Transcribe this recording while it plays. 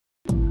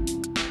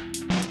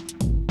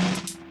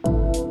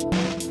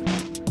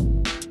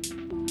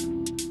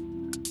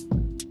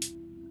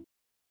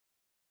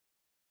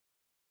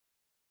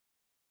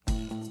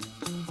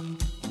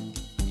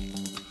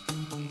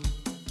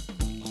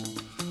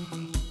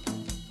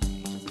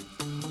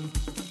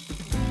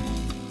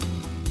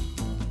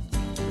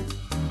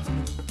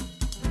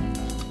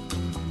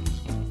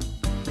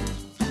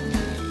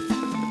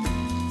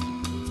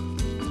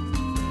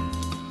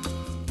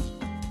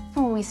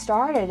we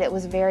started, it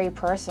was very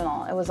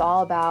personal. It was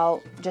all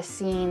about just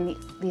seeing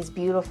these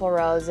beautiful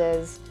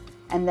roses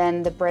and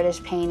then the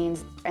British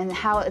paintings and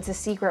how it's a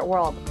secret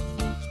world.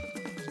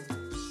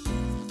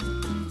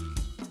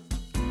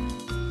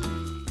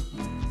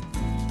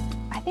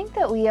 I think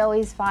that we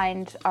always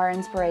find our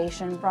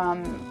inspiration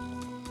from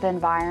the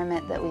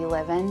environment that we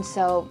live in.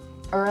 So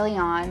early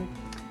on,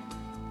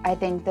 I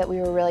think that we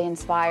were really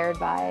inspired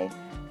by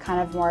kind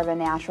of more of a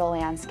natural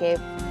landscape.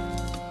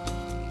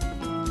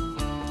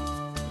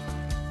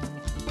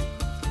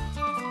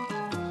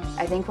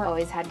 I think we've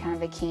always had kind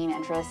of a keen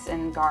interest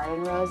in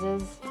garden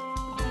roses.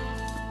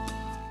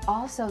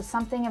 Also,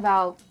 something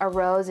about a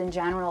rose in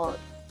general,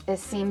 it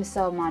seems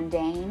so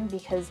mundane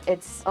because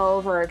it's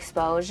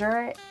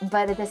overexposure,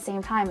 but at the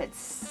same time, it's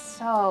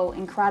so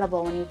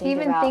incredible when you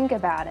think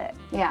about it.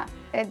 Yeah.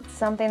 It's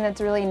something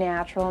that's really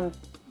natural and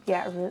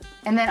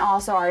and then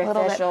also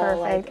artificial.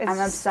 Like, I'm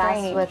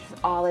obsessed with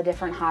all the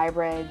different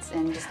hybrids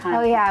and just kind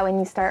of. Oh yeah, when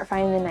you start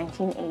finding the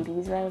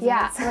 1980s roses.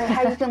 Yeah, like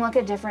how you can look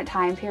at different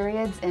time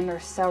periods and they're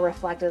so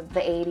reflective. The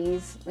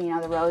 80s, you know,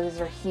 the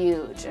roses are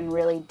huge and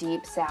really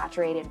deep,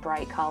 saturated,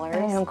 bright colors.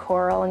 And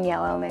coral and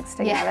yellow mixed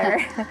together.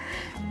 Yeah.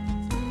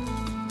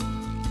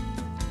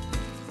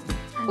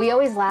 We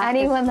always laugh.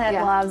 Anyone that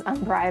loves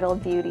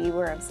unbridled beauty,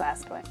 we're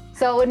obsessed with.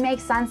 So it would make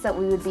sense that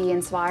we would be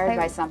inspired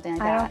by something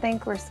like that. I don't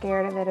think we're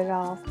scared of it at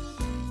all.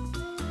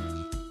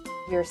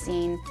 You're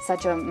seeing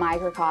such a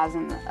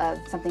microcosm of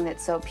something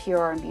that's so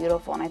pure and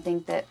beautiful, and I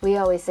think that we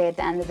always say at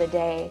the end of the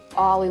day,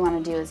 all we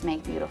want to do is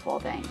make beautiful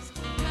things.